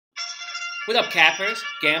What up, cappers,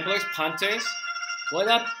 gamblers, punters? What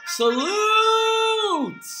up, salutes?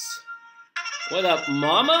 What up,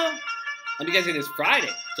 mama? And because it is Friday,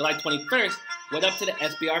 July 21st, what up to the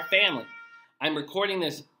SBR family? I'm recording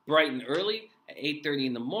this bright and early at 8:30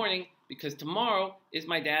 in the morning because tomorrow is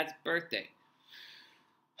my dad's birthday.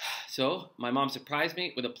 So, my mom surprised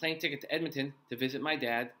me with a plane ticket to Edmonton to visit my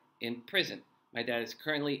dad in prison. My dad is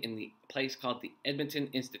currently in the place called the Edmonton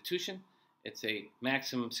Institution. It's a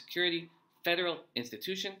maximum security federal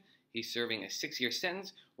institution. He's serving a 6-year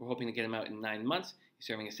sentence. We're hoping to get him out in 9 months. He's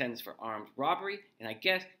serving a sentence for armed robbery, and I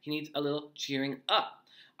guess he needs a little cheering up.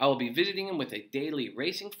 I will be visiting him with a daily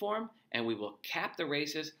racing form, and we will cap the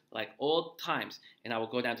races like old times. And I will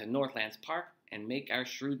go down to Northlands Park and make our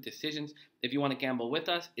shrewd decisions. If you want to gamble with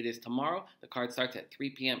us, it is tomorrow. The card starts at 3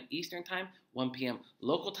 p.m. Eastern Time, 1 p.m.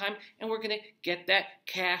 local time, and we're going to get that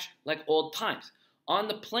cash like old times. On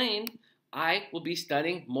the plane, I will be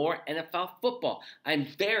studying more NFL football. I'm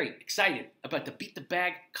very excited about the Beat the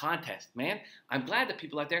Bag contest, man. I'm glad that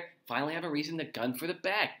people out there finally have a reason to gun for the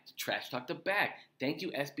bag, to trash talk the bag. Thank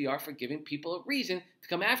you, SBR, for giving people a reason to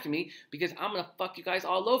come after me because I'm going to fuck you guys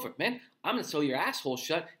all over, man. I'm going to sew your asshole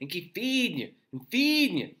shut and keep feeding you and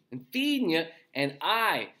feeding you and feeding you, and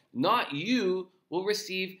I, not you, will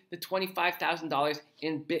receive the $25,000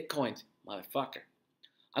 in Bitcoins, motherfucker.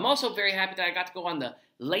 I'm also very happy that I got to go on the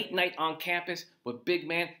late night on campus with Big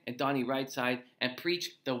Man and Donnie Rightside and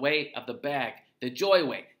preach the way of the bag, the joy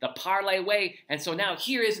way, the parlay way. And so now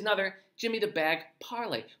here is another Jimmy the Bag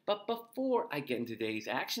parlay. But before I get into today's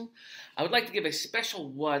action, I would like to give a special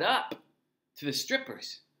what up to the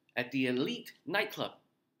strippers at the Elite nightclub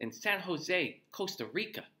in San Jose, Costa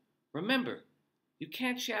Rica. Remember, you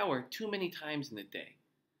can't shower too many times in a day.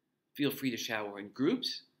 Feel free to shower in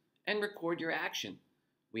groups and record your action.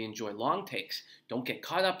 We enjoy long takes. Don't get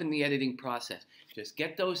caught up in the editing process. Just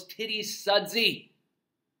get those titties sudsy.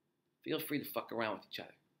 Feel free to fuck around with each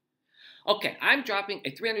other. Okay, I'm dropping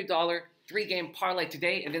a $300 3-game parlay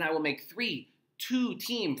today, and then I will make 3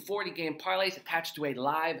 2-team 40-game parlays attached to a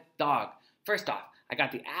live dog. First off, I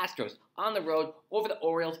got the Astros on the road over the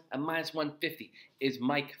Orioles at -150. Is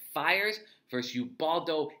Mike Fiers versus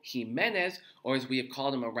Ubaldo Jimenez, or as we have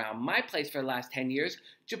called him around my place for the last 10 years,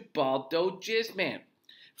 Jabaldo Jizzman.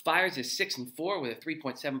 Fiers is 6-4 with a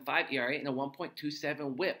 3.75 ERA and a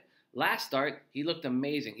 1.27 WHIP. Last start, he looked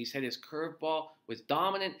amazing. He said his curveball was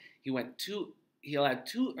dominant. He allowed 2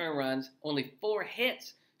 earned runs, only 4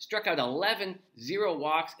 hits, struck out 11, 0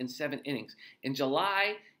 walks in 7 innings. In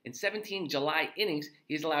 17 July innings,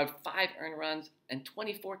 he's allowed 5 earned runs and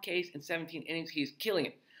 24 Ks in 17 innings. He's killing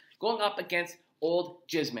it. Going up against old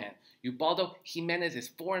Jizzman, Ubaldo Jimenez is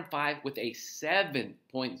 4-5 with a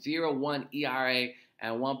 7.01 ERA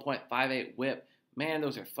and 1.58 WHIP. Man,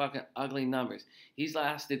 those are fucking ugly numbers. He's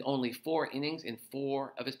lasted only 4 innings in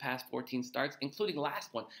 4 of his past 14 starts, including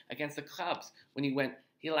last one against the Cubs when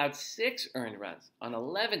he allowed 6 earned runs on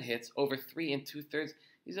 11 hits over 3 2/3.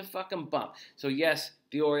 He's a fucking bum. So yes,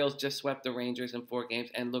 the Orioles just swept the Rangers in 4 games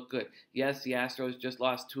and look good. Yes, the Astros just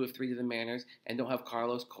lost 2 of 3 to the Mariners and don't have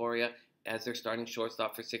Carlos Correa as their starting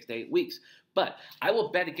shortstop for 6 to 8 weeks. But I will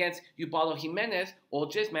bet against Ubaldo Jimenez,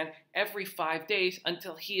 old Jizzman, every 5 days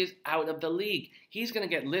until he is out of the league. He's going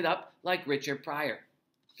to get lit up like Richard Pryor.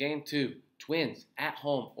 Game 2, Twins at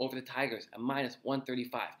home over the Tigers at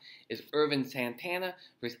 -135. Is Irvin Santana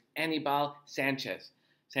versus Anibal Sanchez.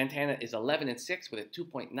 Santana is 11-6 with a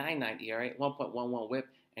 2.99 ERA, 1.11 WHIP,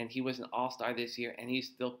 and he was an all-star this year, and he's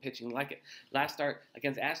still pitching like it. Last start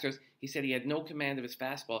against Astros, he said he had no command of his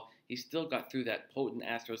fastball. He still got through that potent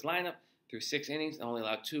Astros lineup through 6 innings and only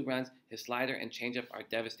allowed 2 runs. His slider and changeup are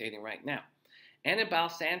devastating right now. Anibal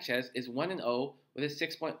Sanchez is 1-0 with a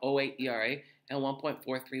 6.08 ERA and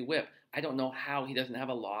 1.43 WHIP. I don't know how he doesn't have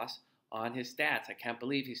a loss on his stats. I can't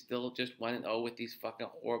believe he's still just 1-0 with these fucking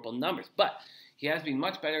horrible numbers. But he has been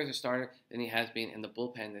much better as a starter than he has been in the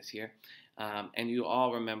bullpen this year. And you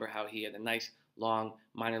all remember how he had a nice, long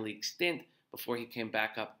minor league stint before he came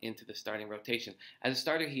back up into the starting rotation. As a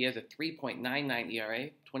starter, he has a 3.99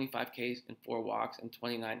 ERA, 25 Ks and 4 walks, and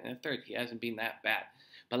 29 1/3. He hasn't been that bad.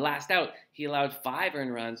 But last out, he allowed 5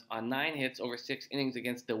 earned runs on 9 hits over 6 innings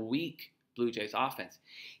against the weak Blue Jays offense.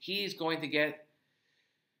 He's going to get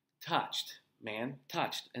touched, and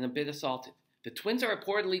a bit assaulted. The Twins are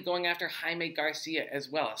reportedly going after Jaime Garcia as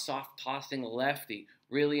well, a soft-tossing lefty,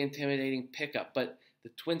 really intimidating pickup. But the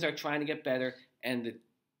Twins are trying to get better, and the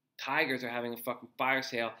Tigers are having a fucking fire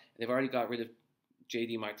sale. They've already got rid of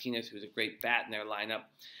J.D. Martinez, who's a great bat in their lineup.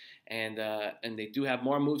 And they do have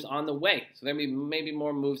more moves on the way. So there may be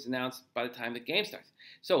more moves announced by the time the game starts.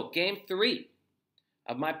 So game 3,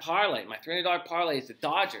 of my parlay. My $300 parlay is the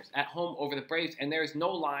Dodgers at home over the Braves, and there is no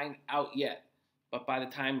line out yet. But by the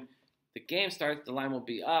time the game starts, the line will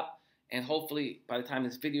be up, and hopefully by the time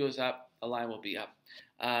this video is up, the line will be up.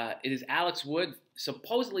 It is Alex Wood,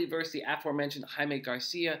 supposedly versus the aforementioned Jaime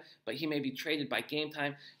Garcia, but he may be traded by game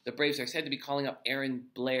time. The Braves are said to be calling up Aaron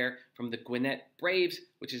Blair from the Gwinnett Braves,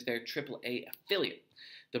 which is their AAA affiliate.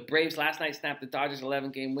 The Braves last night snapped the Dodgers'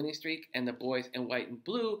 11-game winning streak, and the boys in white and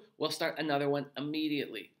blue will start another one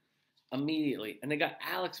immediately. And they got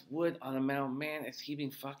Alex Wood on the mound. Man, has he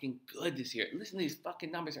been fucking good this year. Listen to these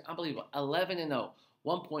fucking numbers. They're unbelievable. 11-0,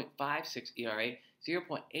 1.56 ERA,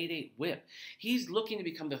 0.88 whip. He's looking to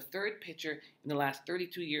become the third pitcher in the last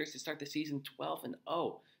 32 years to start the season 12-0.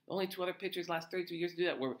 The only two other pitchers last 32 years to do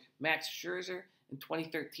that were Max Scherzer in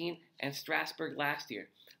 2013 and Strasburg last year.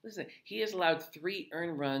 Listen, he has allowed 3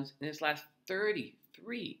 earned runs in his last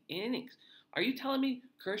 33 innings. Are you telling me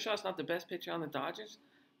Kershaw's not the best pitcher on the Dodgers?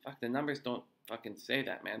 Fuck, the numbers don't fucking say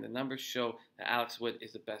that, man. The numbers show that Alex Wood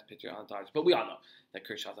is the best pitcher on the Dodgers. But we all know that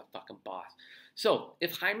Kershaw's a fucking boss. So,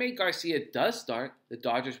 if Jaime Garcia does start, the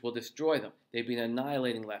Dodgers will destroy them. They've been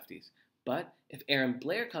annihilating lefties. But if Aaron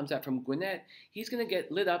Blair comes out from Gwinnett, he's going to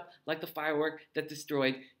get lit up like the firework that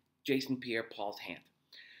destroyed Jason Pierre-Paul's hand.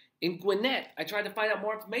 In Gwinnett, I tried to find out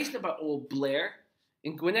more information about old Blair.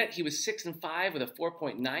 In Gwinnett, he was 6-5 with a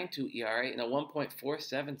 4.92 ERA and a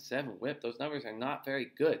 1.477 whip. Those numbers are not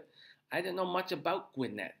very good. I didn't know much about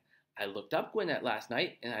Gwinnett. I looked up Gwinnett last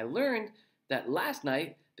night, and I learned that last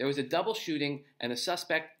night there was a double shooting, and the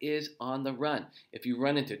suspect is on the run. If you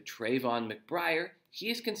run into Trayvon McBride,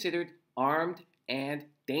 he is considered armed and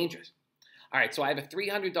dangerous. All right, so I have a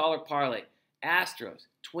 $300 parlay. Astros,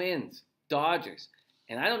 Twins, Dodgers.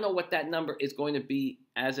 And I don't know what that number is going to be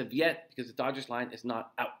as of yet because the Dodgers line is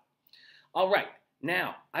not out. All right,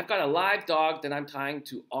 now I've got a live dog that I'm tying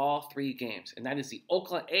to all 3 games, and that is the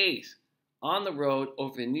Oakland A's on the road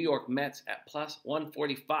over the New York Mets at plus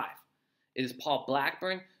 145. It is Paul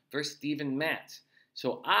Blackburn versus Steven Matz.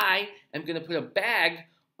 So I am going to put a bag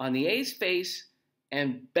on the A's face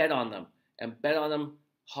and bet on them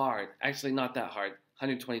hard. Actually, not that hard,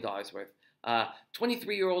 $120 worth.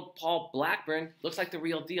 23-year-old Paul Blackburn looks like the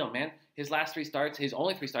real deal, man. His last 3 starts, his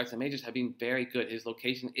only 3 starts in majors have been very good. His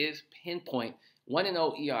location is pinpoint.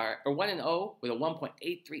 1-0 ER or 1-0 with a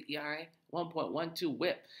 1.83 ERA, 1.12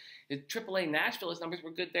 WHIP. His AAA Nashville, his numbers were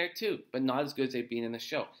good there too, but not as good as they've been in the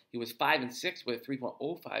show. He was 5-6 with a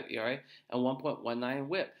 3.05 ERA and 1.19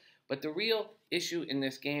 WHIP. But the real issue in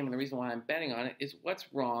this game, and the reason why I'm betting on it, is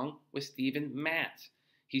what's wrong with Steven Matz.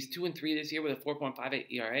 He's 2-3 this year with a 4.58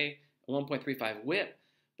 ERA. 1.35 whip,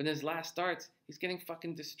 but in his last starts, he's getting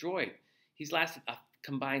fucking destroyed. He's lasted a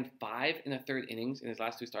combined 5 in the 3rd innings in his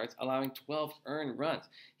last 2 starts, allowing 12 earned runs.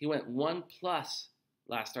 He went 1+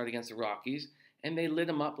 last start against the Rockies, and they lit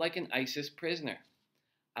him up like an ISIS prisoner.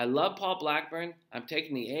 I love Paul Blackburn. I'm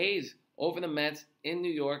taking the A's over the Mets in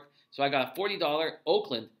New York, so I got a $40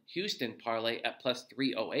 Oakland-Houston parlay at plus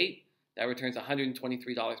 308. That returns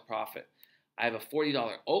 $123 profit. I have a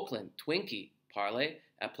 $40 Oakland Twinkie parlay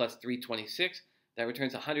at plus 326. That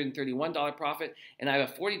returns $131 profit. And I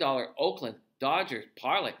have a $40 Oakland Dodgers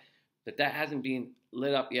parlay, but that hasn't been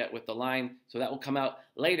lit up yet with the line, so that will come out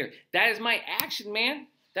later. That is my action, man.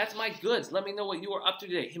 That's my goods. Let me know what you are up to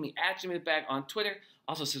today. Hit me at Jimmy the Bag on Twitter.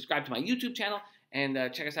 Also subscribe to my YouTube channel and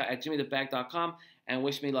check us out at jimmythebag.com and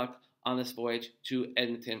wish me luck on this voyage to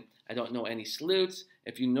Edmonton. I don't know any salutes.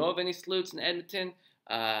 If you know of any salutes in Edmonton,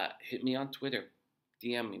 hit me on Twitter.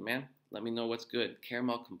 DM me, man. Let me know what's good.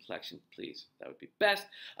 Caramel complexion, please. That would be best.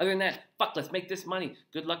 Other than that, fuck, let's make this money.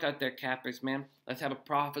 Good luck out there, cappers, man. Let's have a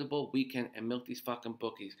profitable weekend and milk these fucking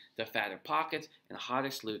bookies. The fatter pockets and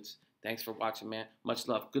hotter salutes. Thanks for watching, man. Much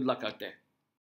love. Good luck out there.